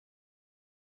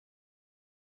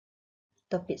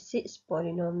Topic 6,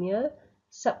 Polynomial.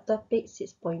 Subtopic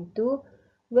 6.2,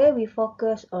 where we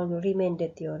focus on remainder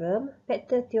theorem,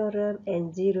 factor theorem,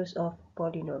 and zeros of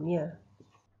polynomial.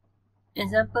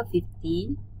 Example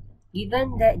 15.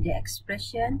 Given that the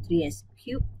expression 3x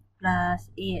cubed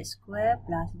plus ax squared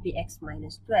plus bx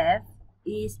minus 12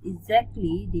 is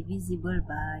exactly divisible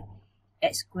by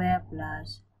x squared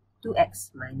plus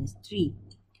 2x minus 3.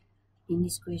 In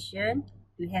this question,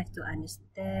 we have to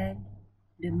understand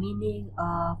the meaning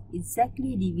of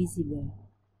exactly divisible.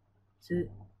 So,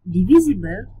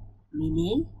 divisible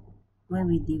meaning when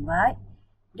we divide,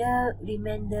 the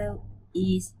remainder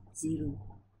is 0.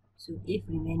 So, if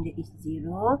remainder is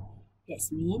 0, that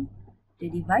means the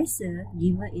divisor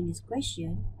given in this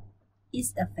question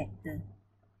is a factor.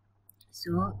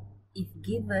 So, if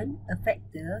given a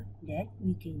factor, then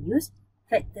we can use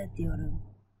factor theorem.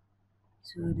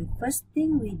 So, the first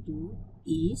thing we do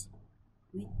is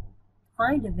we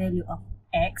find the value of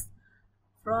x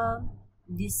from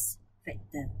this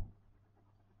factor.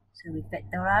 So, we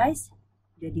factorize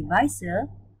the divisor,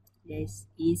 this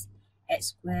is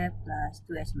x squared plus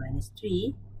 2x minus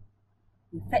 3.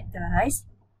 We factorize,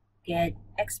 get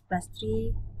x plus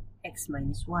 3, x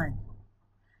minus 1.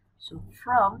 So,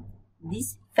 from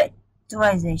this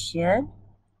factorization,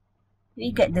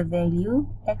 we get the value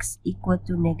x equal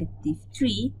to negative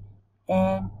 3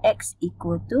 and x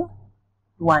equal to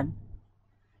 1.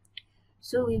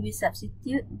 So, we will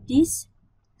substitute these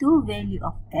two values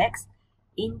of x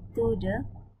into the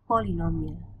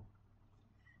polynomial.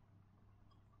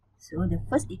 So, the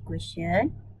first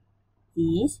equation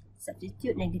is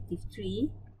substitute negative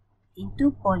 3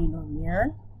 into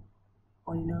polynomial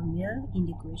in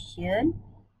the equation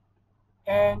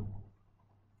and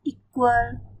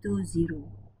equal to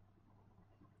 0.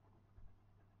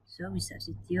 So, we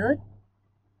substitute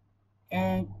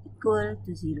and equal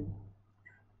to 0.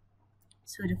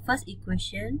 So, the first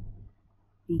equation,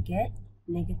 we get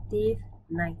negative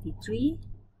 93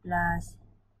 plus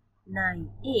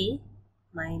 9a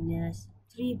minus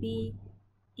 3b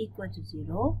equal to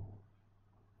 0.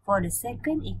 For the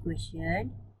second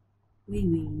equation, we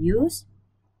will use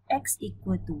x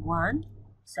equal to 1,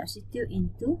 substitute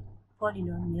into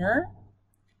polynomial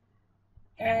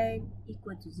and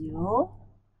equal to 0.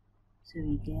 So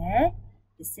we get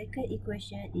the second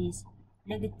equation is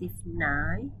negative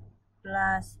 9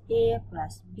 plus a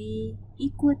plus b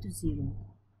equal to 0.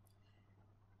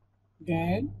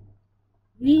 Then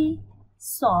we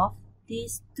solve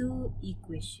these two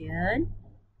equations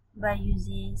by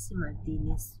using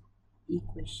simultaneous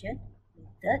equation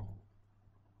method.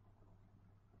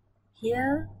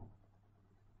 Here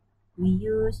we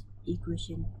use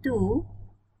equation 2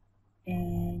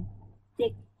 and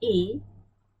take a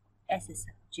as a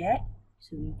subject.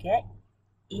 So we get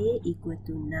a equal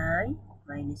to 9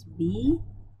 minus b,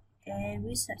 and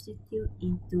we substitute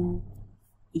into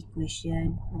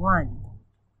equation 1.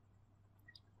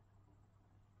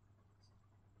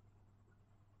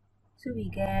 So we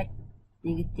get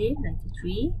negative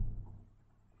 93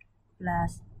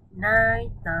 plus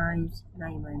 9 times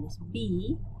 9 minus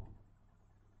b,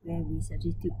 where we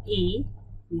substitute a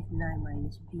with 9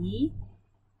 minus b,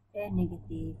 and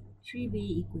negative 3b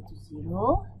equal to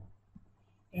 0.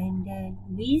 And then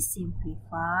we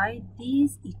simplify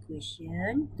this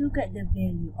equation to get the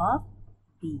value of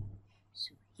b.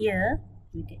 So here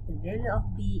we get the value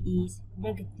of b is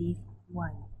negative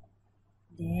 1.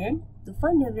 Then to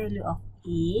find the value of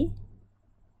a,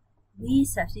 we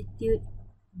substitute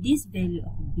this value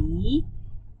of b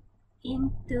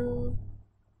into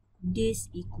this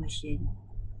equation.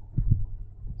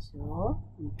 So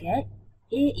we get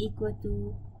a equal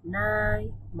to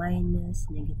 9 minus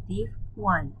negative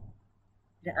 1.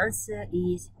 The answer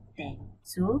is 10.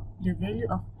 So the value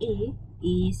of a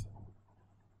is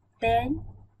 10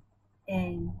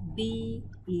 and b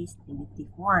is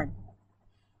negative 1.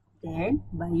 Then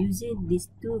by using these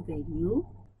two values,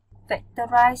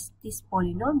 factorize this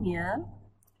polynomial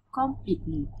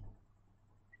completely.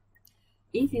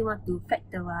 If you want to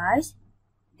factorize,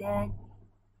 then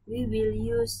we will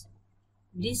use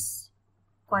this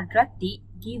quadratic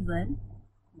given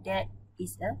that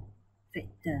is a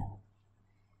factor.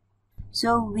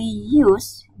 So we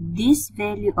use this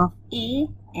value of a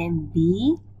and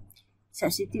b,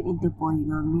 substitute into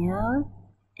polynomial,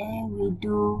 and we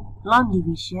do long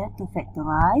division to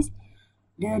factorize.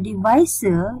 The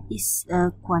divisor is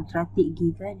a quadratic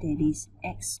given, that is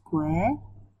x squared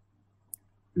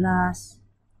plus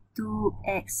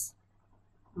 2x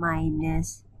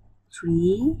minus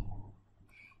 3,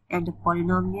 and the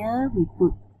polynomial we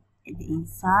put at the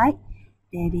inside,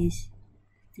 that is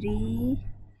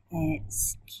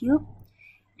 3x cubed.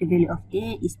 the value of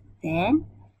A is 10.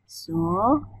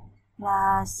 So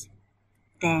plus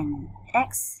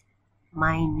 10x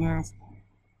minus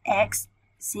x,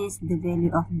 since the value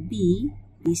of B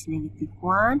is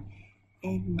 -1,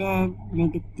 and then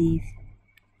 -12.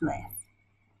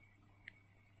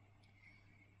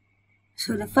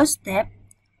 So the first step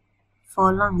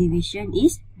for long division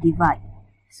is divide.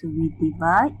 So we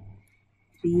divide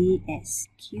 3x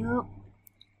cubed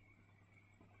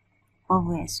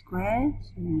over x squared.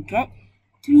 So we get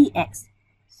 3x.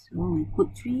 So we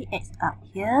put 3x up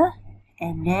here,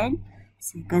 and then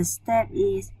second step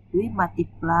is we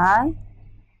multiply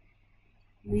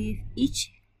with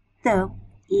each term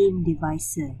in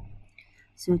divisor.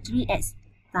 So 3x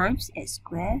times x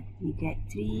squared, we get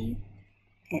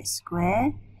 3x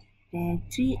squared. Then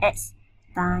 3x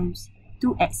times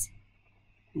 2x,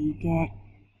 we get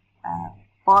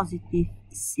positive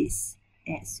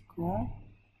 6x squared.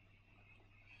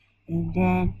 And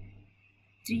then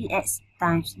 3x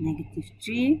times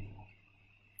 -3,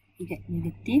 we get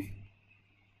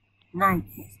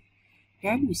 -9x.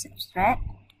 Then we subtract.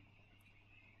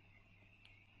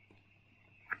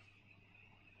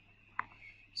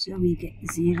 So we get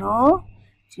 0,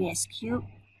 3x cubed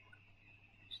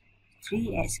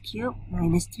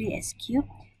minus 3x cubed,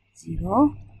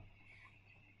 0.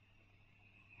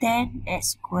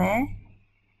 10x squared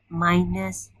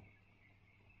minus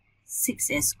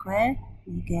 6x squared,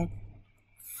 we get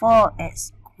 4x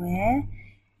squared.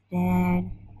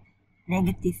 Then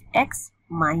negative x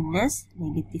minus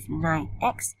negative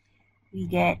 9x, we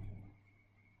get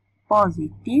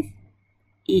positive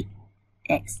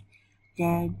 8x.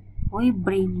 Then we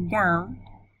bring down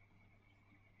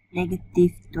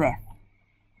 -12.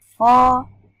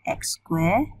 4x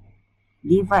squared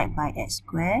divided by x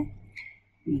squared,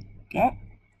 we get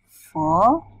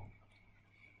 4.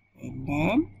 And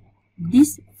then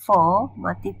this 4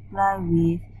 multiply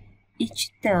with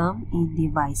each term in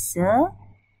divisor.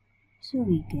 So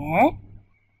we get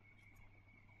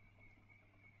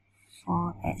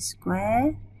 4x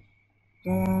squared,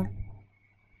 then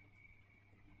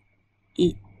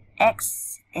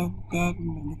 8x, and then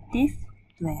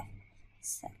 -12.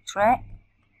 Subtract,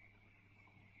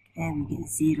 and we get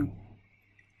 0.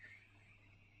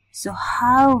 So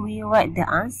how we write the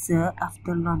answer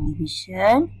after long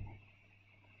division?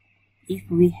 If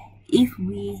we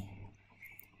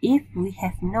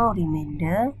have no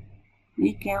remainder,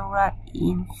 we can write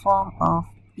in form of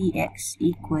Px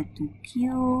equal to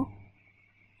Q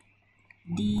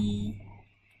D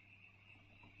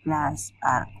plus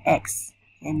Rx,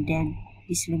 and then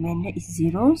this remainder is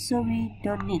 0, so we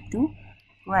don't need to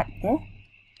write the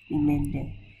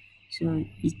remainder. So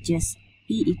it's just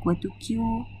P equal to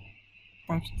Q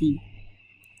times D.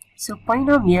 So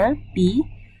polynomial P,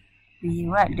 we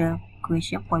write the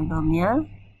equation polynomial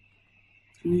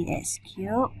 3x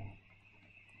cubed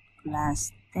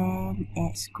plus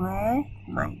 10x squared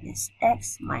minus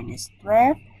x minus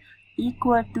 12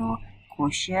 equal to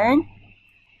quotient.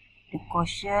 The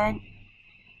quotient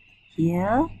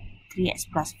here, 3x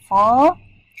plus 4,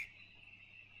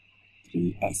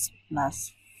 3x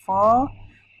plus 4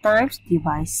 times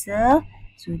divisor.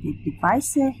 So the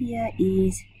divisor here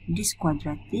is this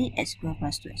quadratic, x squared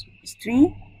plus 2x minus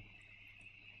 3.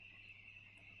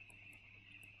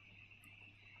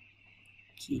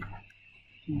 Okay,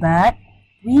 but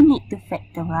we need to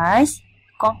factorize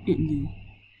completely.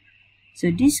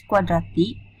 So this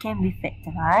quadratic can be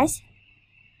factorized.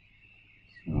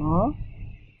 So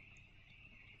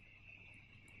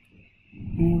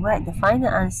we write the final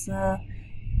answer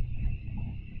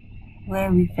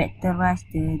where we factorize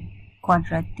the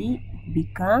quadratic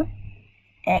become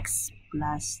x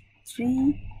plus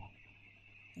 3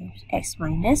 times x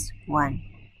minus 1.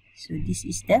 So this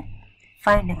is the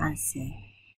final answer.